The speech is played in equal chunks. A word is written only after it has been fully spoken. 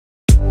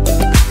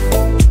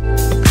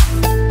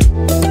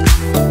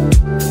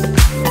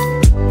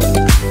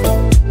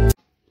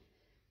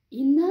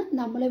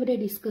നമ്മളിവിടെ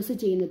ഡിസ്കസ്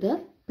ചെയ്യുന്നത്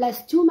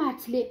 +2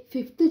 മാത്സിലെ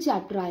 5th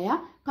chapter ആയ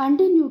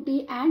കണ്ടിന്യൂറ്റി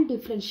ആൻഡ്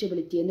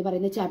ഡിഫറൻഷ്യബിലിറ്റി എന്ന്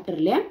പറയുന്ന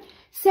ചാപ്റ്ററിലെ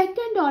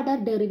സെക്കൻഡ് ഓർഡർ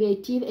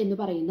ഡെറിവേറ്റീവ് എന്ന്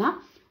പറയുന്ന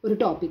ഒരു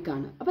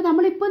ടോപ്പിക്കാണ്. അപ്പോൾ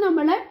നമ്മൾ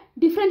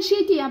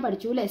ഡിഫറൻഷിയേറ്റ് ചെയ്യാൻ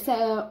പഠിച്ചു അല്ലേ,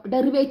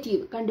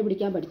 ഡെറിവേറ്റീവ്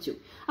കണ്ടുപിടിക്കാൻ പഠിച്ചു.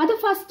 അത്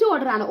ഫസ്റ്റ്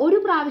ഓർഡർ ആണ്, ഒരു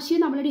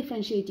പ്രാവശ്യം നമ്മൾ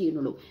ഡിഫറൻഷിയേറ്റ്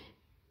ചെയ്യുന്നുള്ളൂ.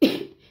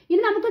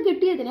 ഇനി നമുക്ക്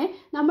കിട്ടിയതിനെ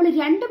നമ്മൾ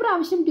 2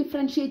 പ്രാവശ്യം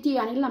ഡിഫറൻഷിയേറ്റ്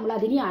ചെയ്യുകയാണെങ്കിൽ നമ്മൾ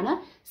അതിനെയാണ്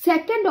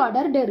സെക്കൻഡ്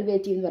ഓർഡർ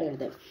ഡെറിവേറ്റീവ് എന്ന്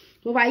പറയുന്നത്.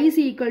 അപ്പോൾ y is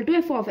equal to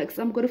f of x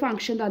നമുക്കൊരു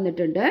ഫംഗ്ഷൻ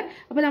തന്നിട്ടുണ്ട്.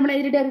 അപ്പോൾ നമ്മൾ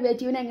ഇതിന്റെ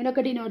ഡെറിവേറ്റീവിനെ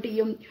എങ്ങനെയൊക്കെ ഡിനോട്ട്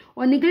ചെയ്യും?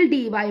 ഒന്നുകിൽ dy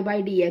by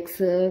dx,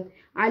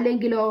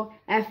 അല്ലെങ്കിലോ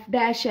f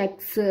dash x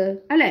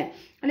അല്ലെ,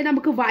 അല്ലെങ്കിൽ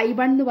നമുക്ക്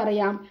y1 എന്ന്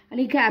പറയാം,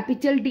 അല്ലെങ്കിൽ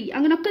ക്യാപിറ്റൽ D,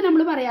 അങ്ങനെയൊക്കെ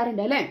നമ്മൾ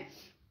പറയാറുണ്ട് അല്ലെ.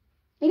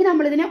 ഇനി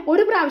നമ്മൾ ഇതിനെ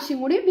ഒരു പ്രാവശ്യം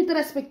കൂടി വിത്ത്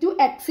റെസ്പെക്ട് ടു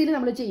എക്സിൽ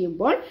നമ്മൾ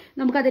ചെയ്യുമ്പോൾ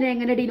നമുക്ക് അതിനെ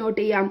എങ്ങനെ ഡിനോട്ട്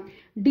ചെയ്യാം?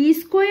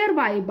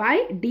 d2y by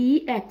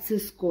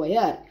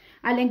dx2,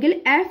 അല്ലെങ്കിൽ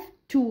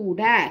f2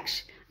 dash,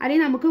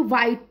 അല്ലെങ്കിൽ നമുക്ക്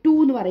y2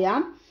 എന്ന്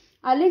പറയാം,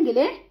 അല്ലെങ്കിൽ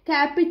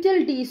ക്യാപിറ്റൽ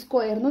D2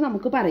 എന്ന്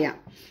നമുക്ക് പറയാം.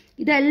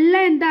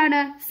 ഇതെല്ലാം എന്താണ്?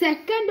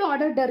 സെക്കൻഡ്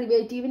ഓർഡർ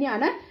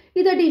ഡെറിവേറ്റീവിനെയാണ്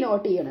ഇത്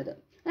ഡിനോട്ട് ചെയ്യണത്.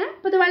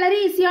 അപ്പൊ ഇത് വളരെ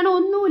ഈസിയാണ്,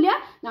 ഒന്നുമില്ല.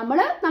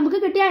 നമുക്ക്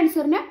കിട്ടിയ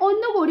ആൻസറിനെ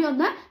ഒന്നുകൂടി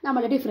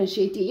നമ്മൾ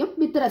ഡിഫറൻഷിയേറ്റ് ചെയ്യും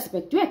വിത്ത്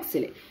റെസ്പെക്ട് ടു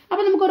എക്സിൽ.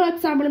 അപ്പൊ നമുക്ക് ഒരു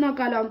എക്സാമ്പിൾ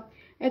നോക്കാലോ.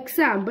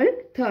 എക്സാമ്പിൾ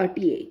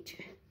 38.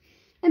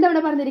 എന്താ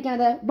ഇവിടെ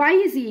പറഞ്ഞിരിക്കുന്നത്? y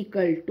is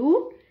equal to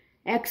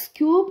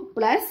x³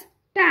 plus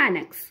tan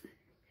x.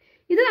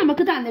 ഇത്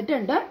നമുക്ക്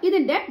തന്നിട്ടുണ്ട്.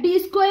 ഇതിന്റെ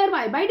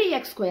d2y by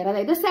dx2,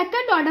 അതായത്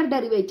സെക്കൻഡ് ഓർഡർ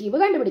ഡെറിവേറ്റീവ്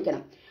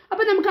കണ്ടുപിടിക്കണം.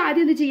 അപ്പൊ നമുക്ക്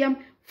ആദ്യം എന്ത് ചെയ്യാം?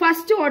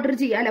 ഫസ്റ്റ് ഓർഡർ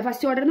ചെയ്യാം അല്ലെ.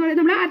 ഫസ്റ്റ് ഓർഡർ എന്ന്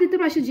പറയുന്നത് നമ്മൾ ആദ്യത്തെ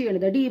പ്രാവശ്യം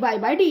ചെയ്യണത് dy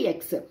by dx.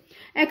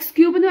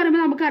 x³ എന്ന്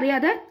പറയുമ്പോൾ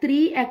നമുക്കറിയാതെ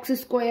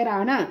 3x²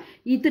 ആണ്.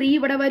 ഈ 3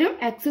 ഇവിടെ വരും,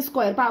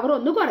 x², പവർ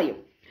 1 കുറയും.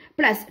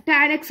 പ്ലസ്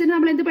tan x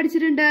നമ്മൾ എന്ത്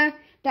പഠിച്ചിട്ടുണ്ട്?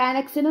 tan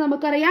x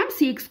നമുക്കറിയാം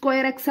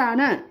sec²x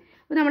ആണ്.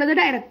 അപ്പൊ നമ്മളത്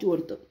ഡയറക്റ്റ്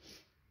കൊടുത്തു.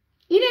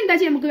 ഇനി എന്താ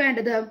ചെയ്യാം നമുക്ക്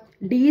വേണ്ടത്?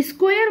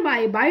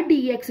 d2y by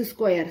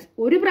dx².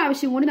 ഒരു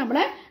പ്രാവശ്യം കൂടി നമ്മൾ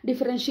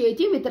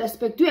differentiate with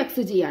respect to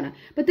X ചെയ്യാണ്.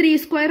 അപ്പൊ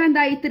 3²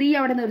 എന്തായി? 3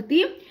 അവിടെ നിർത്തി.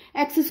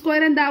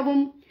 x² എന്താവും?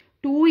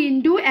 2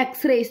 into x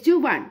raised to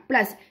 1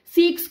 plus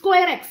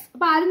sec²x.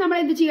 അപ്പൊ ആദ്യം നമ്മൾ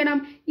എന്ത് ചെയ്യണം?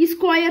 ഈ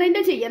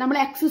സ്ക്വയറിന്റെ ചെയ്യാം നമ്മൾ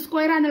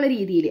x² എന്നുള്ള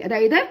രീതിയിൽ,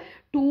 അതായത്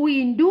 2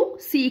 into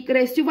sec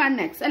raised to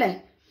 1x അല്ലെ,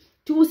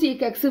 2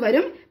 sec x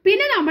വരും.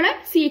 പിന്നെ നമ്മൾ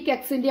sec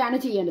xന്റെ ആണ്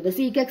ചെയ്യേണ്ടത്.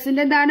 sec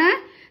xന്റെ എന്താണ്?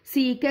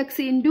 sec x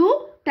into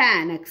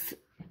tan x.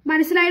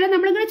 മനസ്സിലായല്ലോ?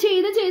 നമ്മളിങ്ങനെ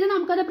ചെയ്ത്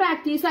നമുക്കത്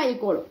പ്രാക്ടീസ്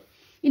ആയിക്കോളും.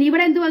 ഇനി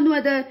ഇവിടെ എന്ത് വന്നു?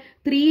 അത്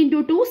 3 into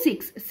 2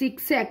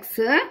 6x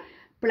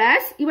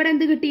പ്ലസ് ഇവിടെ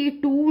എന്ത് കിട്ടി?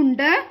 2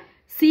 ഉണ്ട്,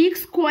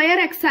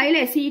 sec²x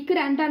ആയില്ലേ, sec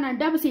 2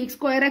 ആണ്. അപ്പൊ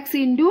sec²x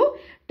into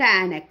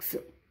tan x.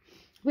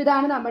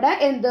 ഇതാണ് നമ്മുടെ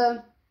എന്ത്?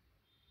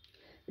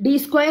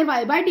 d2y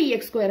by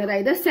dx²,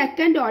 അതായത്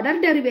സെക്കൻഡ് ഓർഡർ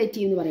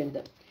ഡെറിവേറ്റീവ് എന്ന്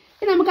പറയുന്നത്.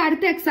 ഇനി നമുക്ക്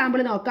അടുത്ത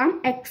എക്സാമ്പിൾ നോക്കാം.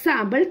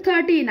 എക്സാമ്പിൾ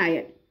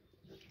 39.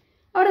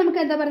 അവിടെ നമുക്ക്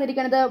എന്താ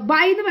പറഞ്ഞിരിക്കുന്നത്?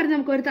 y എന്ന് പറഞ്ഞ്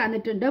നമുക്ക് ഒരു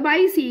തന്നിട്ടുണ്ട്. y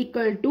is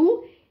equal to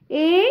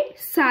a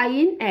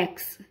sin x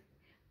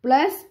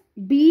plus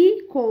b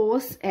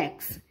cos x.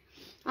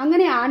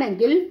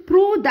 അങ്ങനെയാണെങ്കിൽ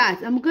പ്രൂവ്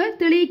ദാറ്റ്, നമുക്ക്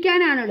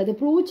തെളിയിക്കാനാണുള്ളത്,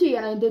 പ്രൂവ്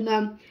ചെയ്യണം. എന്തെന്ന്?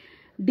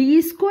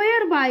 d2y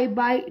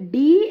by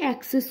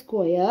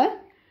dx²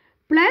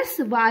 plus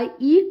y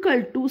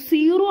equal to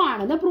 0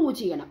 ആണെന്ന് പ്രൂവ്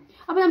ചെയ്യണം.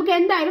 അപ്പൊ നമുക്ക്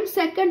എന്തായാലും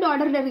സെക്കൻഡ്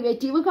ഓർഡർ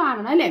ഡെറിവേറ്റീവ്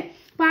കാണണം അല്ലെ.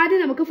 അപ്പൊ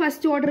ആദ്യം നമുക്ക്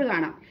ഫസ്റ്റ് ഓർഡർ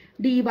കാണാം.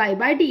 dy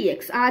by dx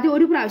ആദ്യം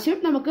ഒരു പ്രാവശ്യം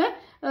നമുക്ക്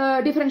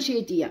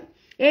ഡിഫറൻഷിയേറ്റ് ചെയ്യാം.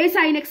 a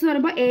sin x എന്ന്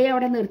പറയുമ്പോൾ a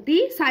അവിടെ നിർത്തി,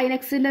 sin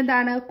xന്റെ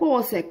എന്താണ്?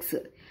 cos x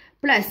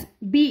plus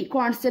b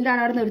constant ആണ്,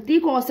 അവിടെ നിർത്തി.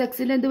 cos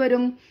xന്റെ എന്ത്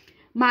വരും?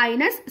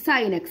 മൈനസ്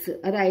sin x,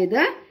 അതായത്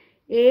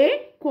a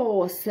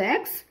cos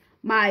x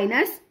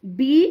minus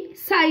b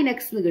sin x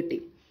എന്ന് കിട്ടി.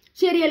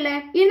 ശരിയല്ലേ?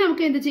 ഇനി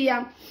നമുക്ക് എന്ത്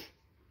ചെയ്യാം?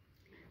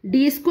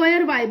 d2y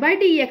by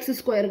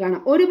dx²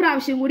 കാണാം. ഒരു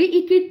പ്രാവശ്യം കൂടി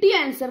ഈ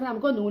കിട്ടിയ ആൻസർ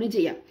നമുക്ക് ഒന്നുകൂടി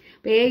ചെയ്യാം.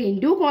 a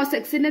ഇൻറ്റു cos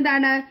xന്റെ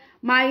എന്താണ്?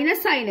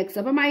 Minus sin x.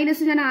 അപ്പൊ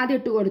മൈനസ് ഞാൻ ആദ്യം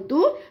ഇട്ട്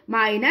കൊടുത്തു.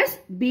 Minus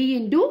b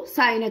into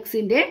sin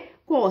xന്റെ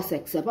cos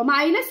x. അപ്പൊ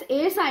minus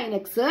a sin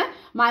x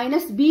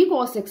minus b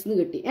cos x എന്ന്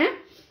കിട്ടി.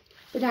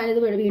 അപ്പൊ ഞാനിത്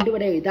വീണ്ടും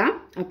ഇവിടെ എഴുതാം.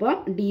 അപ്പൊ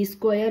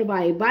d2y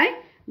by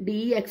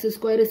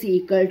dx² is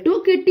equal to,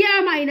 കിട്ടിയ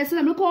മൈനസ്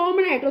നമ്മൾ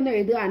കോമൺ ആയിട്ടൊന്ന്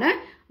എഴുതുകയാണ്.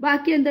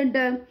 ബാക്കി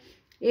എന്തുണ്ട്?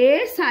 a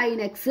sin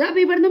x. അപ്പൊ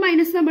ഇവിടുന്ന്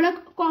മൈനസ് നമ്മൾ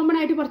കോമൺ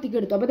ആയിട്ട് പുറത്തേക്ക്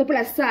എടുത്തു. അപ്പൊ ഇത്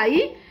പ്ലസ്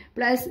ആയി,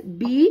 പ്ലസ്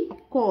b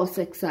cos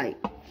x ആയി,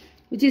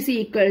 which is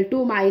equal to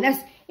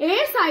minus a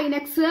sin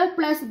x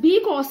plus b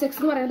cos x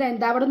എന്ന് പറയുന്നത്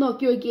എന്താ? അവിടെ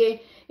നോക്കി നോക്കിയേ.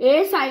 a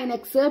sin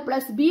x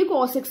plus b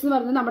cos x എന്ന്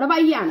പറയുന്നത് നമ്മുടെ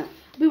y ആണ്.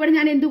 അപ്പൊ ഇവിടെ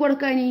ഞാൻ എന്ത്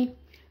കൊടുക്കാനി?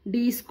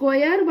 d2y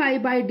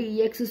by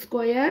dx²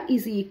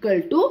 is equal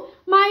to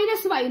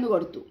minus y എന്ന്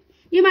കൊടുത്തു.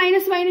 ഈ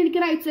മൈനസ് y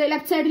എനിക്ക്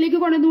ലെഫ്റ്റ് സൈഡിലേക്ക്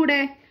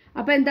കൊണ്ടുവന്നൂടെ?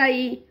 അപ്പൊ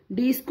എന്തായി?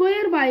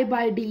 d2y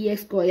by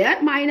dx²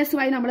 minus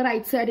y നമ്മൾ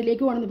റൈറ്റ്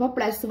സൈഡിലേക്ക് കൊണ്ടുവന്നപ്പോ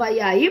പ്ലസ് y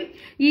ആയി,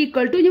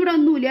 ഈക്വൽ ടു ഇവിടെ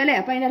ഒന്നുമില്ല അല്ലെ.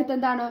 അപ്പൊ അതിന്റെ അടുത്ത്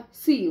എന്താണ്?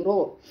 0.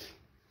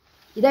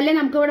 ഇതല്ലേ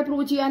നമുക്ക് ഇവിടെ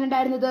പ്രൂവ്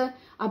ചെയ്യാനുണ്ടായിരുന്നത്.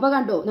 അപ്പൊ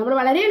കണ്ടോ, നമ്മൾ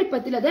വളരെ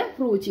എളുപ്പത്തിൽ അത്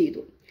പ്രൂവ്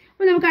ചെയ്തു.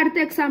 അപ്പൊ നമുക്ക് അടുത്ത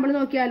എക്സാമ്പിൾ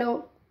നോക്കിയാലോ.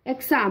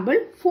 എക്സാമ്പിൾ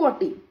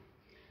 40.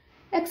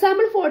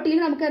 എക്സാമ്പിൾ 40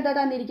 നമുക്ക് എന്താ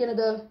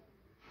തന്നിരിക്കുന്നത്?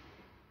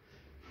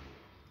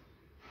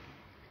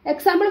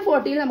 എക്സാമ്പിൾ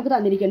 40 നമുക്ക്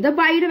തന്നിരിക്കുന്നത്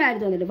y യുടെ വാല്യൂ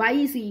തന്നിട്ടുണ്ട്. y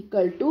is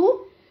equal to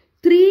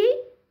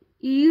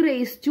 3e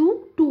raised to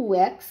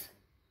 2x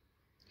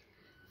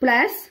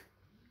plus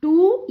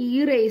 2e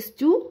raised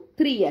to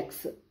 3x.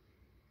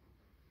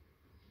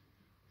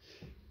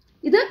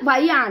 ഇത്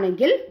y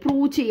ആണെങ്കിൽ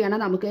പ്രൂവ് ചെയ്യണം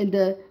നമുക്ക്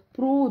എന്ത്?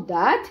 Prove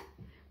that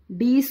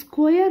d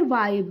square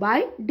y by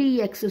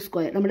dx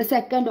square നമ്മുടെ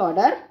second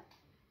order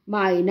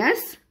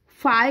minus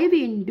 5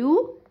 into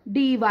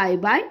dy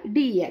by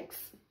dx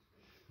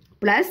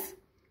plus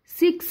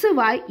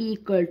 6y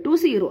equal to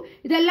 0.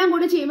 ഇതെല്ലാം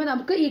കൂടി ചെയ്യുമ്പോൾ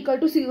നമുക്ക് equal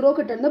to 0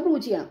 കിട്ടുന്നത്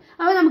പ്രൂവ് ചെയ്യണം.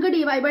 അപ്പോൾ നമുക്ക്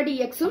dy by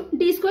dx ഉം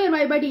d square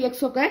y by dx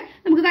ഒക്കെ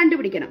നമുക്ക്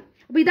കണ്ടുപിടിക്കണം.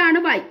 അപ്പോൾ ഇതാണ്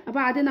y.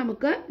 അപ്പോൾ ആദ്യം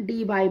നമുക്ക് dy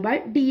by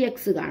dx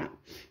കാണാം.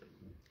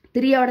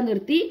 3 അവിടെ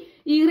നിർത്തി.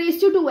 e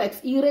raised to 2x.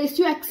 e raised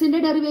to x ന്റെ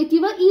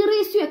derivative e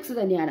raised to x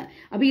തന്നെയാണ്.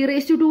 അപ്പോൾ e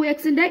raised to 2x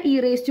ന്റെ e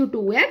raised to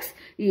 2x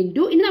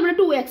into ഇനി നമ്മൾ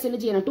 2x ന്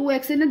ചെയ്യണം.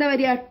 2x ന്റെ എന്താ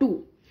വരിക? 2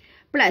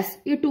 പ്ലസ്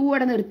ഈ 2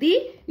 അവിടെ നിർത്തി.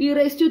 e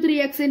raised to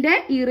 3x ന്റെ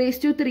e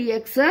raised to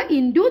 3x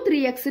into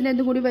 3x ന്റെ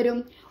എന്തും കൂടി വരും?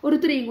 ഒരു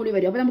 3 കൂടി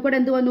വരും. അപ്പോൾ നമുക്കിവിടെ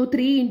എന്ത് വന്നു?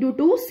 3 into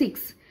 2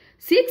 6.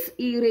 6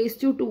 e raised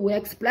to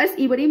 2x plus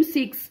ഇവിടെയും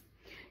 6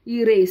 e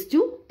raised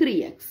to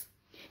 3x.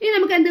 ഇനി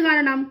നമുക്ക് എന്ത്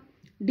കാണണം?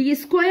 d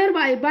square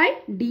y by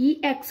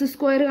dx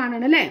square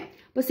കാണണം അല്ലേ?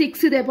 അപ്പോൾ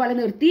 6 ഇതേപോലെ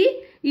നിർത്തി.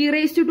 e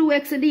raised to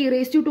 2x ന്റെ e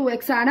raised to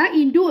 2x ആണ്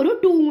ഇൻറ്റു ഒരു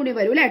 2 കൂടി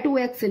വരും അല്ലേ?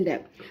 2x ന്റെ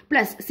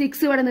പ്ലസ്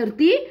 6 ഇവിടെ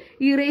നിർത്തി.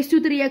 e raised to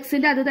 3x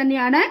ന്റെ അത്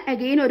തന്നെയാണ്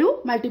അഗെയിൻ ഒരു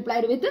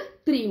മൾട്ടിപ്ലൈഡ് വിത്ത്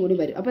 3 കൂടി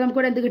വരും. അപ്പോൾ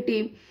നമുക്കിവിടെ എന്ത് കിട്ടി?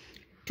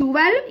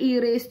 12 e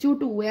raised to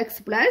 2x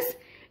plus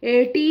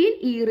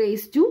 18 e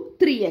raised to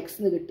 3x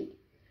എന്ന് കിട്ടി.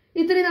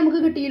 ഇത്രയും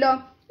നമുക്ക് കിട്ടിയല്ലോ.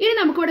 ഇനി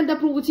നമുക്ക് ഇവിടെ എന്താ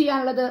പ്രൂവ്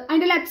ചെയ്യാനുള്ളത്?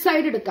 അതിന്റെ ലെഫ്റ്റ്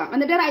സൈഡ് എടുക്കാം.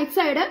 എന്നിട്ട് റൈറ്റ്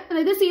സൈഡ്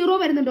അതായത്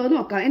 0 വരുന്നുണ്ടോ എന്ന്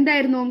നോക്കാം.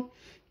 എന്തായിരുന്നു?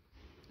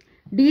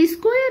 d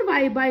square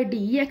y by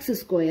dx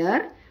square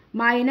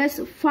minus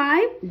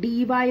 5 dy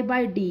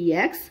by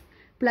dx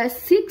plus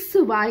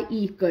 6y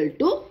equal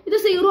to ഇത്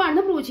 0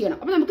 ആണെന്ന് പ്രൂവ് ചെയ്യണം.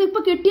 അപ്പോൾ നമുക്ക്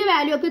ഇപ്പോൾ കിട്ടിയ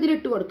വാല്യൂ ഒക്കെ ഇതിൽ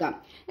ഇട്ട് കൊടുക്കാം.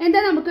 എന്താ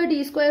നമുക്ക് d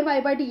square y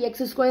by dx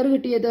square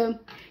കിട്ടിയത്?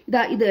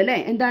 ഇതാ ഇത് അല്ലേ?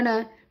 എന്താണ്?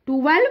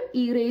 12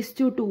 e raised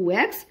to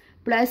 2x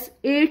plus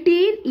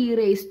 18 e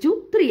raised to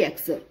 3x.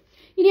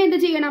 ഇനി എന്ത്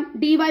ചെയ്യണം?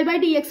 dy by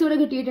dx ഇവിടെ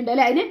കിട്ടിയിട്ടുണ്ട്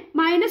അല്ലേ? അതിന്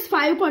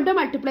 -5 കൊണ്ട്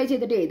മൾട്ടിപ്ലൈ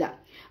ചെയ്തിട്ട് എഴുതാം.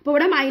 അപ്പോൾ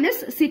ഇവിടെ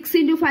 -6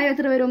 into 5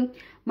 എത്ര വരും?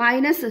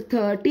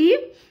 -30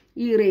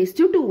 e raised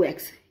to 2x.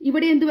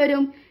 ഇവിടെ എന്ത്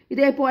വരും?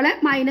 ഇതേപോലെ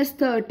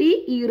 -30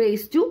 e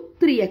raised to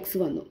 3x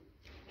വന്നു.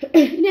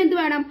 ഇനി എന്ത്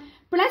വേണം?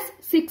 Plus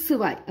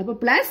 6y. അപ്പോൾ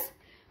പ്ലസ്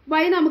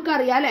y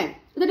നമുക്കറിയാം അല്ലേ?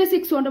 ഇതിന്റെ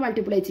 6 കൊണ്ട്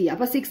മൾട്ടിപ്ലൈ ചെയ്യാം.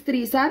 അപ്പോൾ 6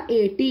 3s are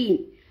 18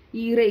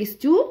 e raised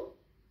to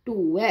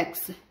 2x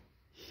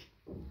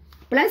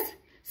plus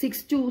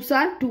 6 2s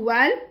are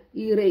 12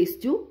 e raised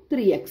to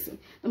 3x.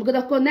 നമുക്ക്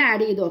ഇതൊക്കെ ഒന്ന്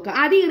ആഡ് ചെയ്ത് നോക്കാം.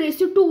 ആദ്യം e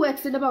raised to 2x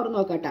ന്റെ പവർ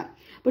നോക്കട്ടെ.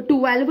 അപ്പോൾ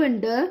 12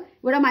 ഉണ്ട്,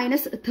 ഇവിടെ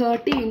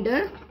 -30 ഉണ്ട്,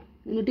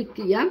 ഒന്ന് ടിക്ക്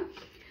ചെയ്യാം.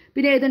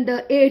 പിന്നെ ഏതുണ്ട്?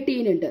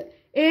 18 ഉണ്ട്.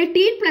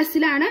 18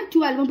 പ്ലസിലാണ്,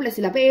 12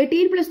 പ്ലസിലാണ്. അപ്പോൾ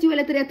 18 പ്ലസ്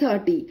 12 എത്രയാണ്?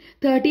 30.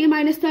 30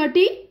 -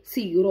 30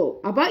 0.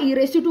 അപ്പോൾ e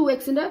raised to 2x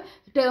ന്റെ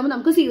ടേം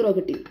നമുക്ക് 0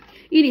 കിട്ടി.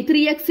 ഇനി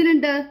 3x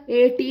ഉണ്ട്,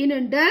 18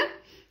 ഉണ്ട്,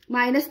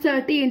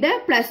 -30 ഉണ്ട്,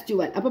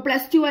 +12. അപ്പോൾ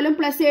 +12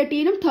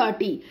 +18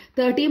 30.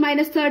 30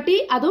 - 30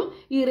 അതും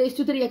e raised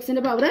to 3x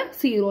ന്റെ പവർ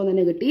 0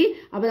 തന്നെ കിട്ടി.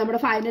 അപ്പോൾ നമ്മുടെ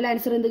ഫൈനൽ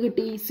ആൻസർ എന്ത്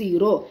കിട്ടി?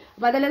 0.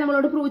 അപ്പോൾ അതല്ലേ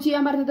നമ്മളോട് പ്രൂവ്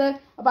ചെയ്യാൻ പറഞ്ഞത്.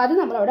 അപ്പോൾ അത്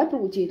നമ്മളവിടെ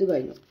പ്രൂവ് ചെയ്തു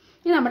കഴിഞ്ഞു.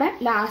 ഇനി നമ്മുടെ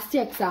ലാസ്റ്റ്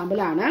എക്സാമ്പിൾ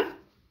ആണ്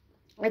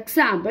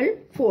എക്സാമ്പിൾ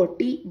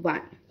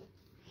 41.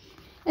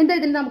 എന്താ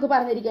ഇതിൽ നമുക്ക്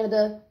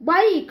പറഞ്ഞിരിക്കുന്നത്?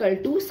 y equal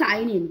to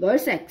sin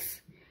inverse x.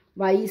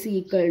 y is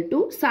equal to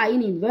sin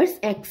inverse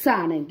x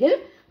ആണെങ്കിൽ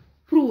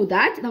prove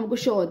that നമുക്ക്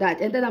show that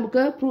എന്താ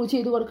നമുക്ക് പ്രൂവ്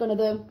ചെയ്തു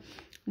കൊടുക്കുന്നത്?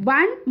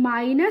 1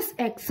 minus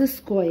x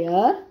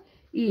square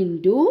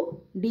into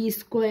d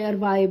square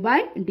y by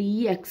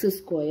dx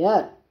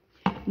square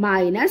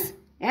minus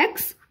x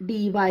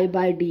dy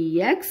by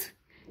dx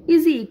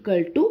is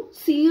equal to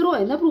 0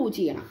 എന്ന് prove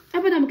ചെയ്യണം.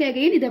 അപ്പോൾ നമുക്ക്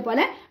അഗെയിൻ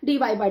ഇതേപോലെ dy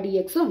by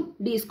dx ഉം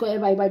d square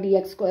y by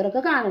dx square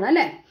ഒക്കെ കാണണം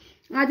അല്ലേ?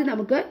 ആദ്യം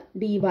നമുക്ക്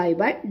dy by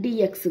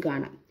dx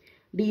കാണാം.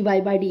 dy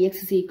by dx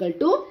is equal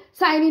to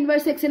sin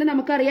inverse x നെ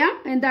നമുക്കറിയാം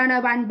എന്താണ്?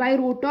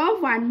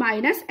 1/√1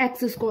 minus x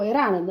square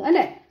ആണെന്ന്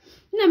അല്ലേ?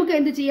 നമുക്ക്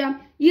എന്ത് ചെയ്യാം?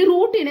 ഈ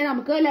റൂട്ടിനെ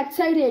നമുക്ക് ലെഫ്റ്റ്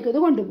സൈഡിലേക്ക്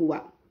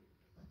കൊണ്ടുപോവാം.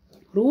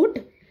 Root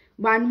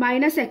 1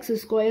 minus x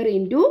square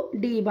into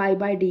dy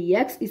by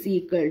dx is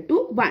equal to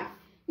 1.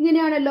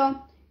 ഇങ്ങനെയാണല്ലോ.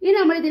 ഇനി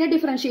നമ്മൾ ഇതിനെ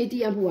ഡിഫറൻഷിയേറ്റ്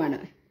ചെയ്യാൻ പോവാണ്.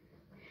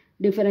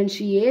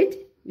 Differentiate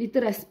with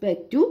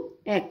respect to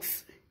X.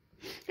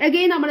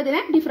 Again നമ്മൾ ഇതിനെ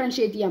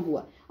ഡിഫറൻഷിയേറ്റ് ചെയ്യാൻ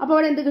പോവാ. അപ്പോൾ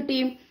അവിടെ എന്ത് കിട്ടി?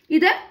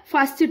 ഇത്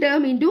ഫസ്റ്റ്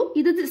ടേം ഇൻറ്റു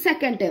ഇത്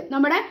സെക്കൻഡ് ടേം.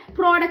 നമ്മുടെ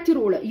പ്രോഡക്റ്റ്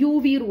റൂള്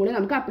UV റൂള്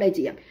നമുക്ക് അപ്ലൈ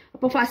ചെയ്യാം.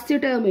 അപ്പോൾ first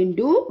term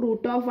into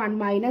 √1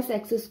 minus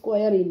x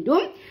square into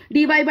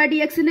dy by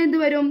dx ന്റെ എന്ത്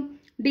വരും?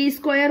 d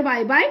square y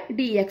by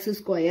dx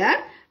square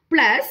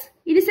plus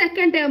ഇനി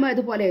സെക്കൻഡ് ടേം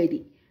അതുപോലെ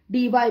എഴുതി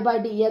dy by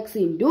dx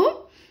ഇൻറ്റു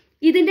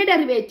ഇതിന്റെ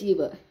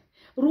ഡെറിവേറ്റീവ്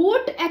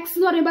 √x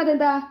എന്ന് പറയുമ്പോൾ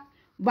അതെന്താ?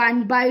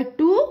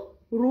 1/2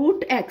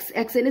 √x.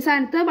 എക്സിന്റെ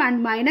സ്ഥാനത്ത് 1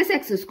 minus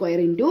x square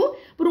into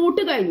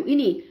root കഴിഞ്ഞു.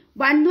 ഇനി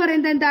 1 എന്ന്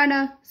പറയുന്നത് എന്താണ്?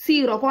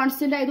 0.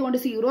 കോൺസ്റ്റന്റ് ആയതുകൊണ്ട്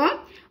 0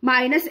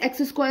 മൈനസ് x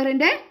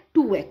സ്ക്വയറിന്റെ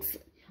 2x.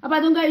 അപ്പൊ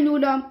അതും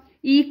കഴിഞ്ഞൂലോ.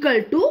 ഈക്വൽ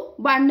ടു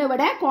 1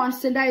 ഇവിടെ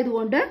കോൺസ്റ്റന്റ്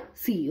ആയതുകൊണ്ട്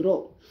 0.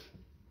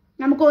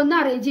 നമുക്കൊന്ന്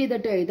അറേഞ്ച്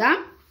ചെയ്തിട്ട് എഴുതാം.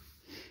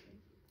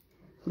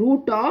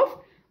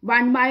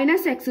 √1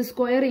 minus x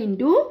square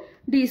into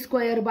d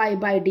square y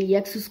by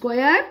dx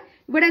square.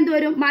 ഇവിടെ എന്ത്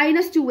വരും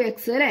 -2x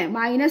അല്ലേ,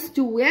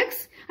 -2x.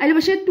 അതിൽ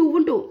പക്ഷെ 2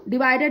 2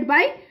 divided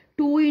by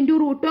 2 into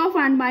root of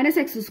 1 minus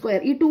x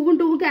square. ഈ 2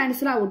 2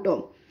 cancel ആവട്ടോ.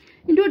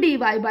 into dy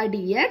by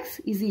dx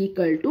is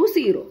equal to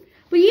 0.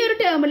 അപ്പൊ ഈ ഒരു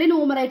ടേമിൽ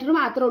ന്യൂമറേറ്റർ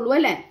മാത്രമേ ഉള്ളൂ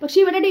അല്ലേ, പക്ഷെ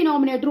ഇവിടെ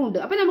ഡിനോമിനേറ്ററും ഉണ്ട്.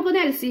 അപ്പൊ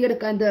നമുക്കൊന്ന് LC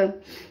എടുക്കാം. എന്ത്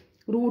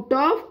root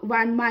of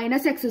 1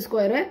 minus x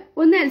square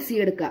ഒന്ന് LC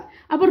എടുക്കുക.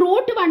 അപ്പൊ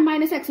 √1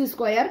 minus x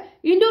square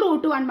into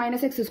 √1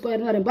 minus x square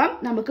എന്ന് പറയുമ്പോൾ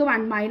നമുക്ക്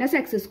 1 minus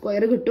x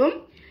square കിട്ടും.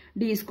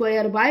 d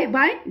square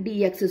by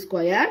dx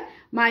square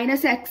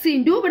minus x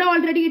into ഇവിടെ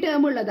ഓൾറെഡി ഈ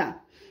ടേം ഉള്ളതാ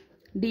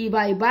dy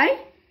by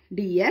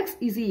dx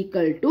is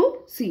equal to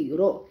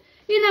 0.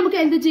 ഇനി നമുക്ക്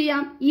എന്ത്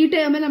ചെയ്യാം, ഈ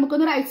ടേം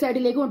നമുക്കൊന്ന് റൈറ്റ്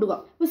സൈഡിലേക്ക്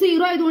കൊണ്ടുപോകാം. അപ്പൊ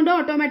 0 ആയതുകൊണ്ട്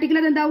ഓട്ടോമാറ്റിക്കലി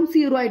അത് എന്താവും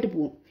 0 ആയിട്ട്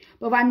പോകും.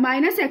 അപ്പൊ 1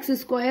 minus x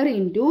square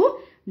into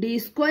d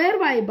square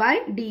y by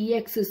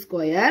dx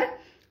square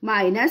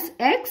minus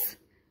x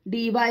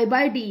dy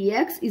by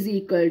dx is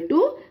equal to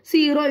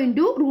 0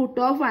 into root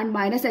of 1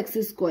 minus x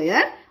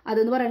square.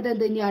 അതെന്ന് പറയുന്നത്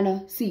എന്ത് തന്നെയാണ്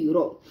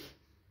 0.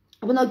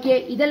 അപ്പൊ നോക്കിയേ,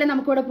 ഇതല്ലേ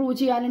നമുക്കിവിടെ പ്രൂവ്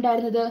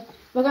ചെയ്യാനുണ്ടായിരുന്നത്.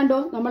 അപ്പൊ കണ്ടോ,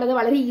 നമ്മളത്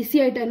വളരെ ഈസി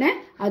ആയിട്ട് തന്നെ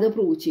അത്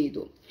പ്രൂവ്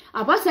ചെയ്തു.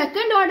 അപ്പൊ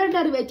സെക്കൻഡ് ഓർഡർ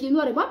ഡെറിവേറ്റീവ് എന്ന്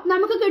പറയുമ്പോൾ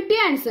നമുക്ക് കിട്ടിയ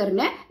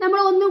ആൻസറിനെ നമ്മൾ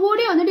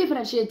ഒന്നുകൂടി ഒന്ന്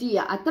ഡിഫറൻഷിയേറ്റ്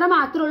ചെയ്യുക, അത്ര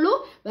മാത്രമേ ഉള്ളൂ.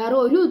 വേറെ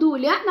ഒരു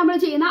ഇതുമില്ല. നമ്മൾ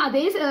ചെയ്യുന്ന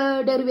അതേ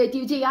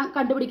ഡെറിവേറ്റീവ് ചെയ്യാൻ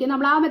കണ്ടുപിടിക്കുന്ന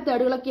നമ്മൾ ആ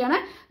മെത്തേഡുകളൊക്കെയാണ്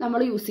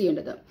നമ്മൾ യൂസ്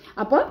ചെയ്യേണ്ടത്.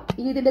 അപ്പോൾ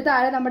ഇതിന്റെ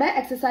താഴെ നമ്മുടെ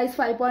എക്സസൈസ്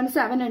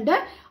 5.7 ഉണ്ട്.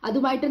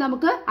 അതുമായിട്ട്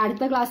നമുക്ക്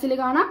അടുത്ത ക്ലാസ്സിൽ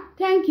കാണാം.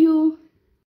 താങ്ക്